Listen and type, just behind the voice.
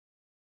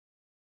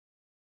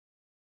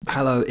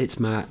Hello, it's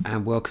Matt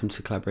and welcome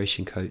to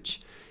Collaboration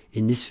Coach.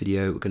 In this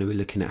video, we're going to be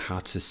looking at how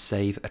to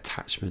save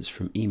attachments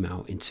from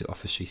email into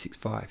Office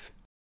 365.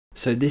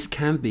 So this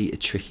can be a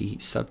tricky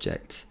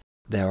subject.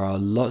 There are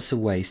lots of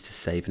ways to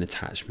save an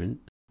attachment.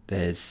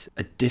 There's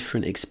a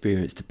different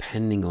experience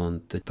depending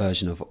on the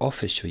version of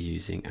Office you're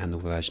using and the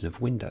version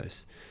of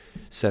Windows.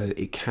 So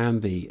it can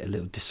be a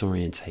little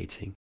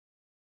disorientating.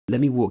 Let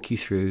me walk you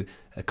through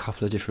a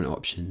couple of different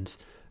options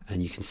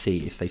and you can see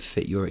if they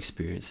fit your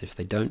experience. If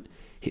they don't,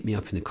 hit me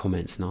up in the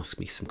comments and ask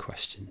me some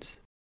questions.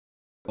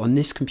 On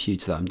this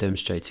computer that I'm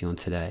demonstrating on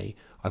today,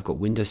 I've got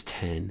Windows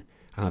 10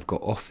 and I've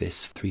got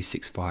Office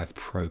 365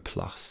 Pro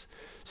Plus.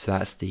 So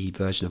that's the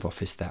version of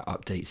Office that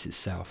updates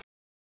itself.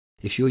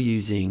 If you're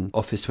using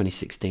Office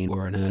 2016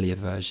 or an earlier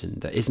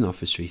version that isn't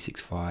Office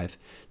 365,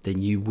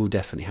 then you will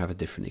definitely have a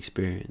different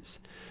experience.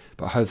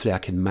 But hopefully I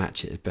can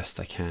match it as best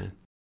I can.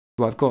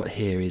 What I've got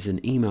here is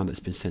an email that's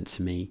been sent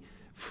to me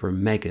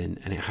from Megan,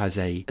 and it has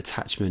an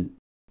attachment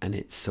and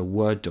it's a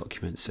Word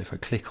document. So if I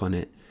click on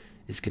it,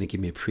 it's going to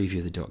give me a preview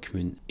of the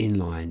document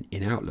inline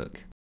in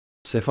Outlook.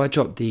 So if I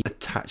drop the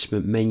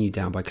attachment menu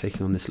down by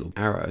clicking on this little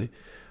arrow,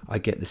 I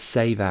get the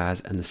Save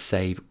As and the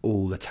Save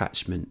All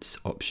Attachments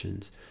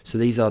options. So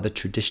these are the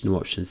traditional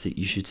options that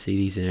you should see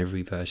these in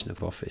every version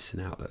of Office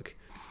and Outlook.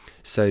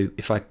 So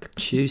if I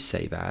choose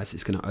Save As,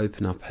 it's going to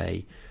open up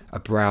a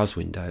browse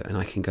window and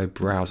I can go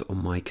browse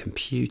on my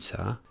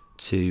computer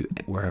to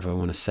wherever I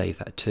want to save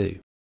that to.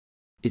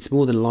 It's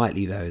more than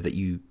likely though that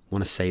you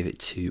want to save it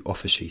to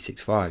Office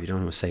 365. You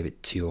don't want to save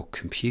it to your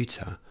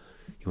computer.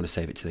 You want to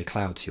save it to the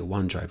cloud, to your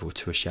OneDrive or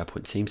to a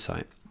SharePoint team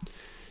site.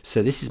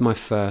 So this is my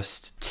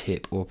first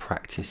tip or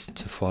practice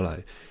to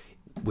follow,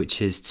 which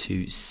is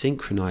to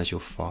synchronize your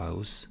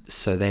files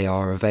so they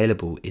are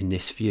available in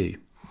this view.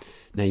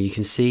 Now you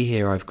can see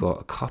here I've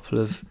got a couple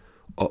of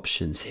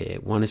options here.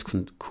 One is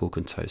called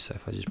Contoso.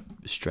 If I just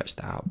stretch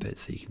that out a bit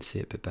so you can see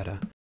it a bit better.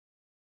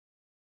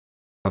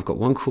 I've got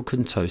one called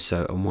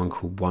Contoso and one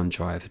called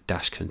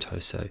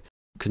OneDrive-Contoso.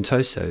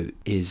 Contoso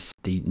is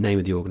the name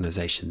of the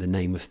organization, the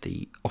name of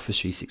the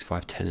Office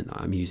 365 tenant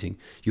that I'm using.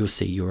 You'll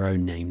see your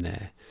own name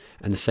there.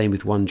 And the same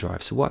with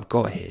OneDrive. So what I've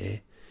got here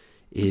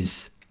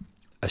is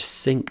a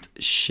synced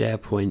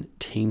SharePoint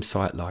team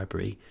site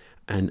library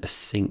and a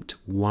synced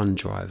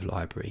OneDrive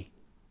library.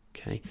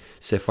 Okay,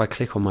 so if I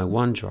click on my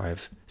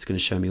OneDrive, it's going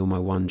to show me all my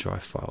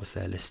OneDrive files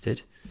there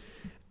listed.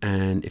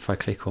 And if I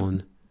click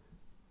on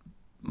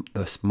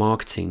the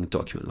marketing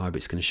document library,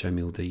 it's going to show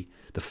me all the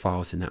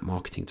files in that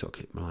marketing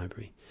document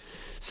library.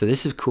 So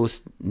this of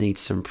course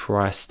needs some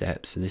prior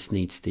steps, and this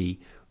needs the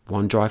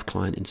OneDrive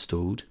client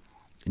installed,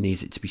 it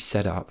needs it to be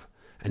set up,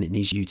 and it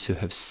needs you to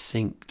have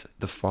synced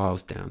the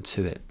files down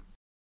to it.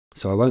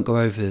 So I won't go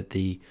over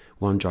the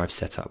OneDrive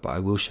setup, but I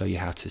will show you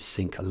how to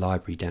sync a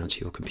library down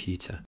to your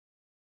computer.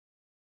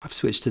 I've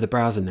switched to the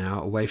browser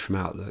now, away from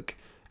Outlook,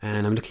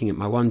 and I'm looking at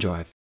my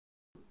OneDrive.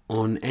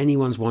 On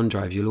anyone's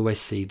OneDrive, you'll always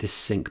see this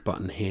sync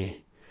button here.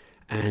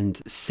 And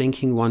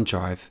syncing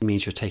OneDrive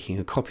means you're taking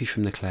a copy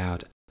from the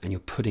cloud and you're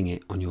putting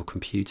it on your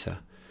computer.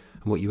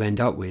 And what you end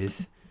up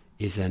with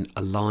is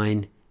a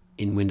line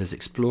in Windows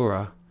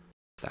Explorer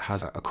that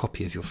has a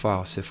copy of your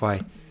file. So if I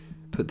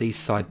put these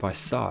side by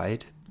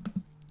side,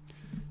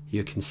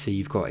 you can see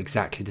you've got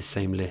exactly the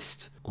same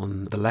list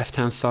on the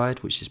left-hand side,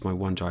 which is my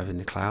OneDrive in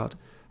the cloud,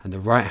 and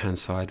the right-hand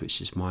side, which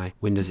is my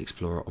Windows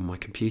Explorer on my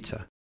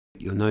computer.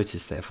 You'll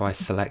notice that if I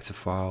select a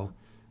file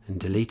and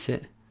delete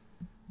it,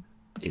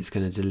 it's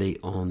going to delete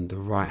on the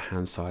right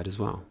hand side as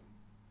well.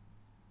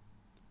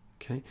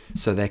 Okay,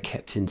 so they're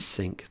kept in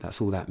sync. That's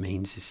all that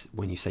means is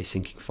when you say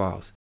syncing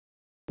files.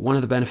 One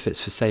of the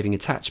benefits for saving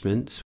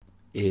attachments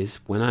is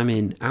when I'm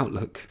in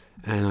Outlook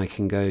and I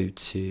can go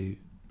to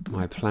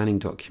my planning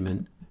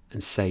document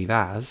and save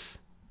as.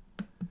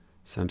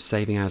 So I'm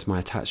saving as my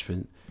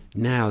attachment.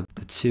 Now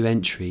the two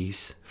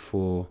entries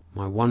for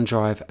my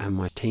OneDrive and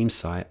my team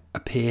site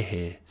appear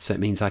here. So it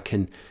means I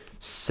can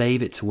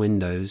save it to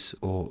Windows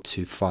or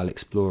to File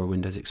Explorer,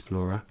 Windows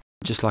Explorer,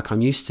 just like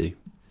I'm used to.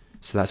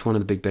 So that's one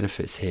of the big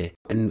benefits here.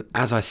 And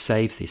as I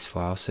save these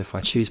files, so if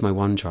I choose my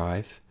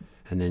OneDrive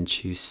and then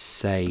choose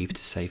Save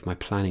to save my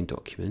planning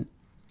document,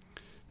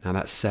 now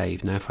that's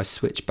saved. Now if I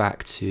switch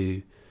back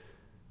to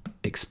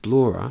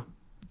Explorer,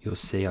 you'll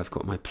see I've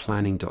got my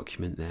planning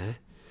document there.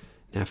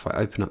 Now if I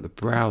open up the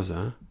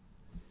browser,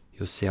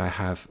 you'll see I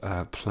have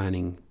a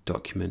planning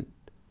document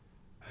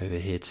over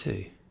here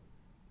too.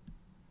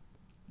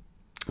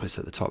 It's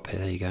at the top here,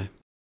 there you go.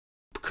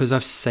 Because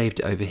I've saved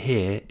it over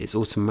here, it's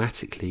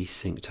automatically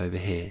synced over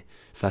here.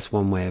 So that's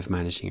one way of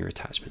managing your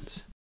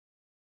attachments.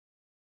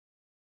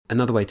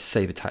 Another way to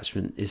save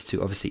attachment is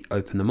to obviously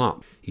open them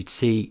up. You'd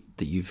see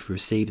that you've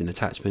received an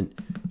attachment,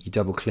 you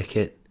double click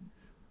it,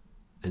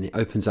 and it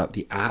opens up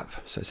the app.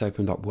 So it's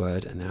opened up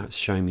Word and now it's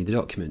showing me the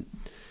document.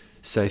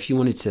 So if you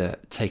wanted to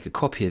take a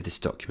copy of this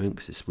document,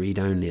 because it's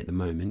read-only at the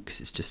moment, because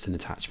it's just an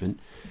attachment,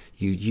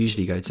 you'd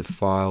usually go to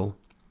File,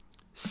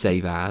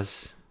 Save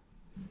As,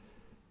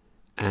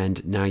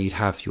 and now you'd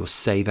have your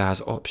Save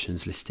As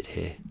options listed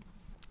here.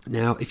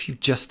 Now, if you've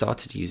just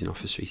started using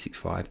Office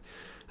 365,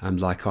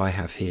 like I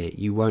have here,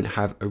 you won't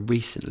have a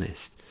recent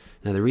list.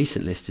 Now, the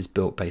recent list is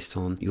built based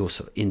on your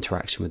sort of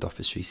interaction with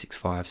Office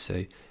 365.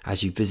 So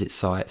as you visit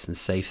sites and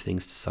save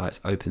things to sites,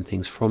 open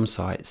things from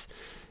sites,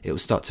 it will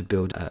start to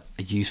build a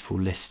useful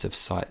list of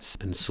sites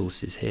and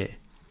sources here.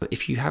 But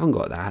if you haven't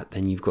got that,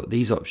 then you've got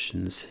these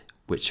options,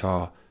 which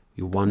are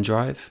your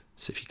OneDrive.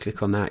 So if you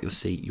click on that, you'll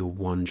see your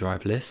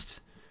OneDrive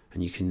list,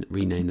 and you can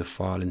rename the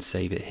file and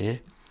save it here.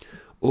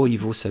 Or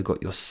you've also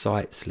got your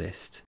sites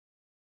list.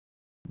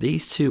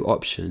 These two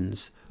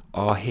options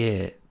are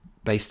here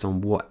based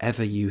on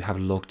whatever you have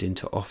logged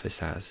into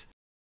Office as.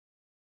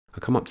 I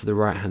come up to the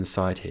right hand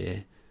side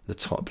here, the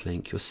top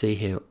link, you'll see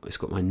here it's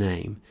got my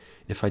name.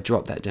 And if I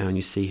drop that down,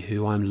 you see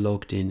who I'm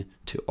logged in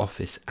to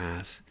Office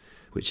as,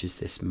 which is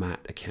this Matt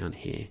account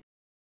here.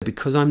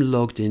 Because I'm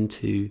logged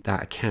into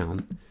that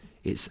account,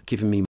 it's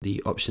given me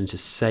the option to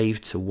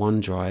save to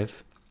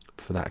OneDrive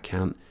for that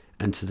account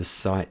and to the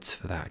sites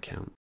for that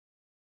account.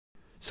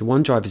 So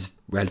OneDrive is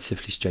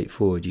relatively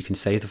straightforward. You can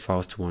save the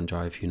files to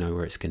OneDrive, you know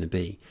where it's going to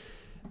be.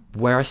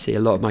 Where I see a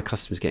lot of my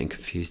customers getting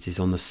confused is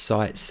on the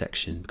sites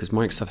section, because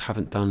Microsoft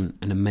haven't done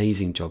an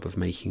amazing job of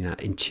making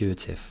that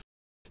intuitive.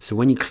 So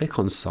when you click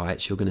on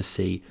sites, you're going to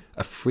see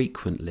a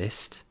frequent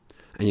list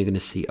and you're going to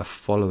see a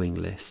following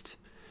list.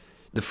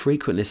 The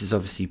frequent list is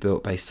obviously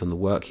built based on the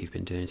work you've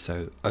been doing,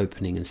 so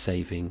opening and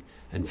saving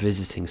and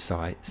visiting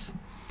sites.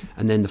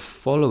 And then the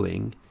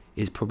following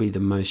is probably the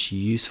most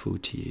useful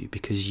to you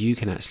because you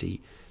can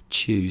actually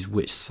choose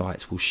which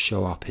sites will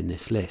show up in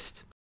this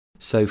list.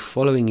 So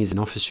following is an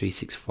Office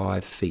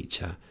 365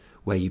 feature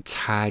where you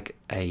tag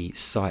a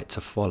site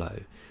to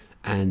follow,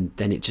 and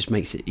then it just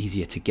makes it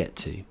easier to get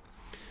to.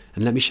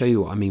 And let me show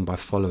you what I mean by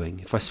following.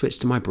 If I switch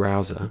to my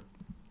browser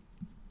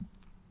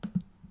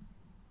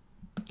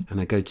and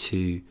I go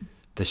to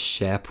the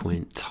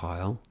SharePoint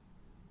tile,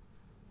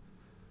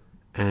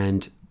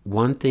 and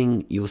one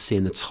thing you'll see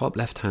in the top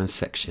left hand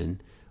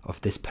section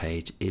of this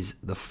page is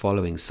the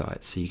following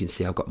sites. So you can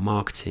see I've got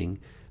marketing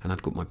and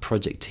I've got my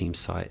project team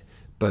site,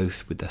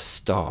 both with a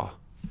star.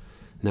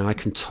 Now I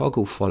can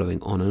toggle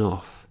following on and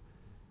off.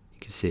 You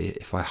can see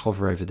if I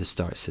hover over the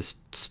star, it says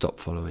stop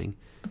following.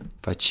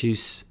 If I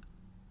choose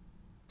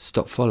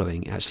stop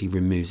following, it actually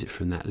removes it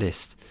from that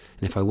list.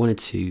 And if I wanted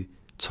to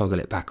toggle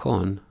it back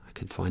on, I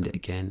could find it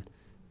again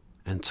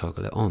and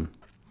toggle it on.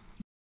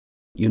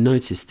 You'll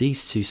notice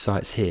these two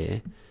sites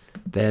here,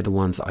 they're the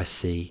ones that I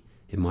see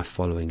in my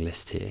following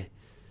list here.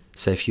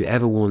 So if you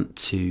ever want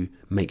to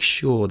make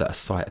sure that a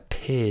site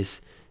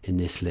appears in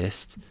this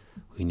list,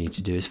 all you need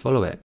to do is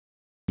follow it.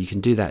 You can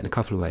do that in a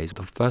couple of ways.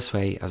 The first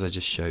way, as I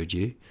just showed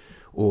you,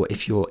 or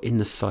if you're in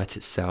the site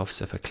itself,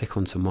 so if I click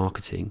onto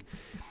marketing,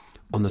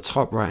 on the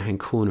top right hand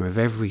corner of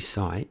every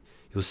site,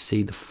 you'll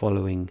see the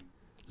following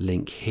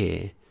link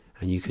here,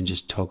 and you can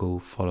just toggle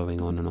following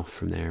on and off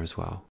from there as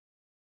well.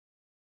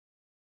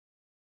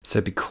 So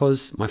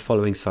because my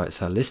following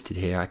sites are listed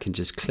here, I can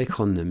just click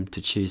on them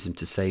to choose them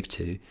to save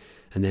to,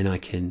 and then I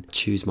can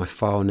choose my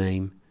file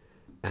name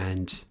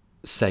and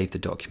save the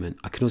document.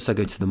 I can also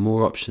go to the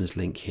more options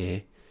link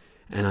here,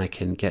 and I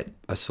can get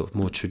a sort of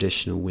more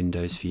traditional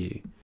Windows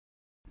view.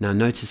 Now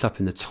notice up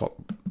in the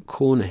top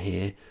corner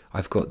here,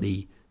 I've got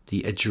the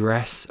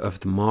address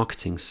of the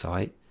marketing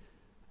site,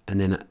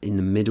 and then in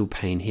the middle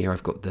pane here,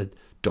 I've got the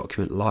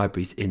document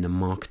libraries in the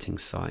marketing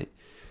site.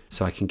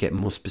 So I can get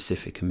more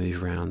specific and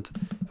move around.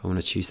 If I want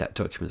to choose that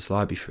documents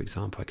library, for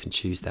example, I can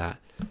choose that.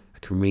 I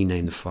can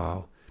rename the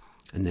file,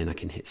 and then I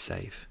can hit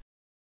save.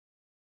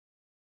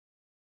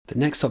 The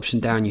next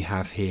option down you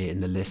have here in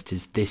the list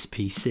is this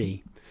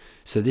PC.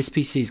 So this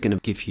PC is going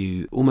to give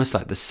you almost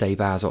like the save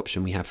as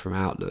option we have from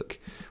Outlook,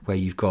 where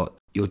you've got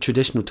your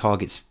traditional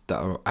targets that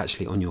are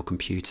actually on your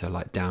computer,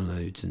 like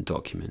downloads and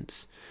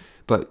documents.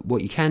 But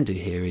what you can do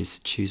here is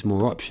choose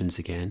more options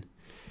again.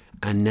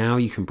 And now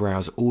you can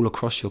browse all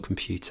across your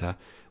computer,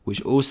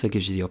 which also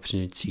gives you the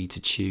opportunity to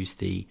choose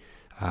the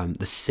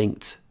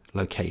synced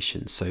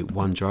location. So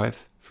OneDrive,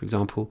 for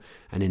example,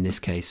 and in this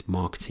case,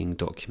 marketing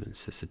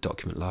documents. It's a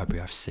document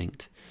library I've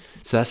synced.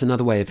 So that's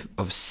another way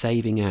of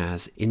saving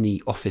as in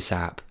the Office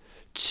app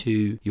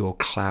to your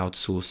cloud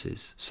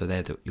sources. So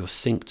they're your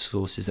synced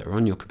sources that are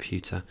on your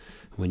computer.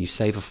 When you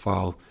save a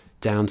file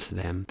down to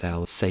them,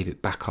 they'll save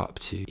it back up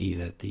to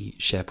either the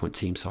SharePoint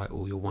team site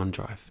or your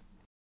OneDrive.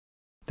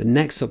 The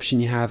next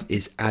option you have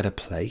is add a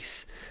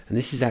place, and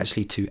this is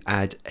actually to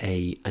add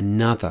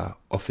another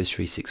Office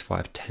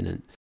 365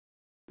 tenant.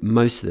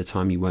 Most of the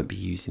time you won't be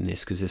using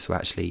this because this will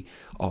actually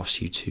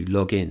ask you to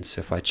log in.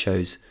 So if I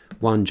chose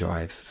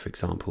OneDrive, for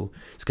example,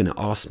 it's going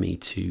to ask me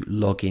to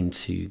log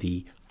into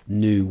the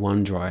new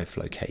OneDrive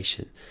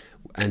location.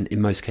 And in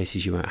most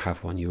cases you won't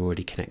have one, you're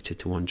already connected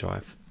to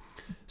OneDrive.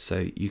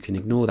 So you can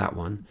ignore that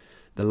one.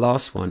 The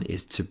last one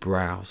is to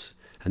browse,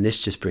 and this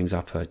just brings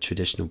up a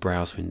traditional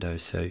browse window.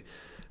 So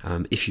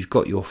if you've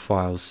got your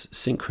files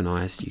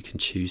synchronized, you can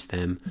choose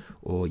them,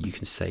 or you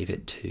can save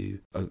it to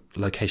a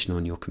location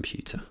on your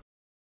computer.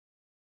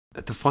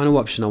 The final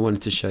option I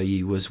wanted to show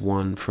you was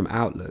one from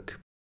Outlook.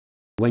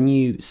 When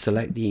you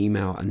select the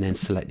email and then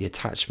select the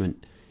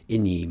attachment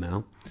in the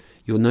email,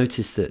 you'll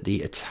notice that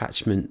the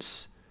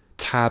attachments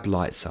tab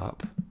lights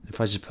up.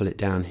 If I just pull it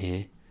down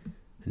here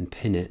and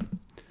pin it,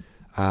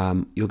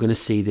 you're going to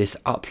see this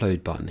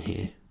upload button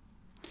here.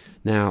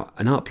 Now,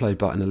 an upload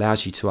button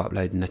allows you to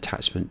upload an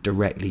attachment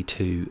directly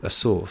to a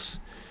source.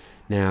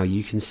 Now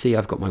you can see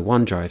I've got my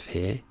OneDrive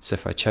here, so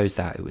if I chose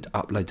that, it would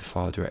upload the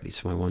file directly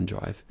to my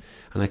OneDrive.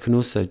 And I can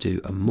also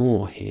do a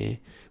more here,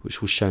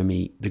 which will show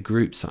me the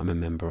groups that I'm a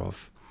member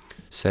of.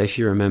 So if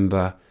you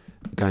remember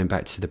going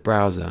back to the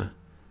browser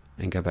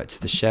and go back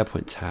to the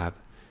SharePoint tab,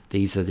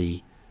 these are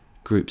the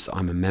groups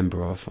I'm a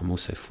member of. I'm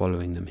also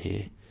following them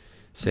here.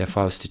 So if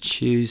I was to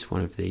choose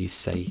one of these,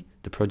 say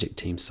the project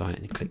team site,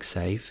 and click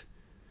save,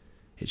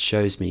 it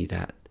shows me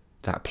that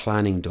that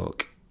planning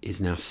doc is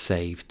now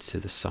saved to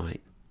the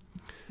site.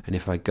 And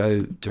if I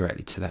go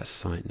directly to that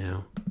site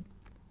now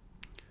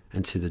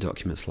and to the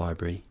documents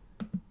library,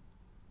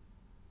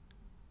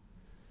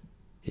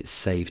 it's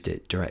saved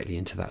it directly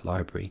into that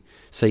library.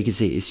 So you can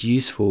see it's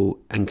useful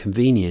and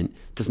convenient.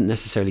 It doesn't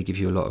necessarily give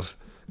you a lot of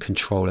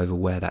control over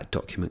where that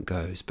document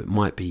goes, but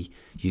might be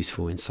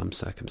useful in some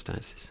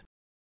circumstances.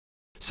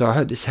 So I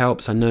hope this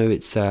helps. I know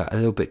it's a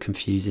little bit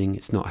confusing.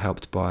 It's not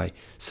helped by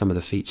some of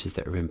the features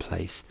that are in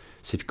place.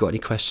 So if you've got any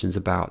questions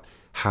about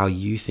how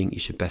you think you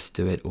should best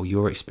do it or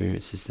your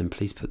experiences, then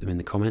please put them in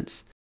the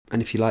comments.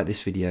 And if you like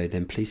this video,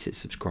 then please hit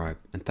subscribe,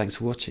 and thanks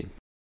for watching.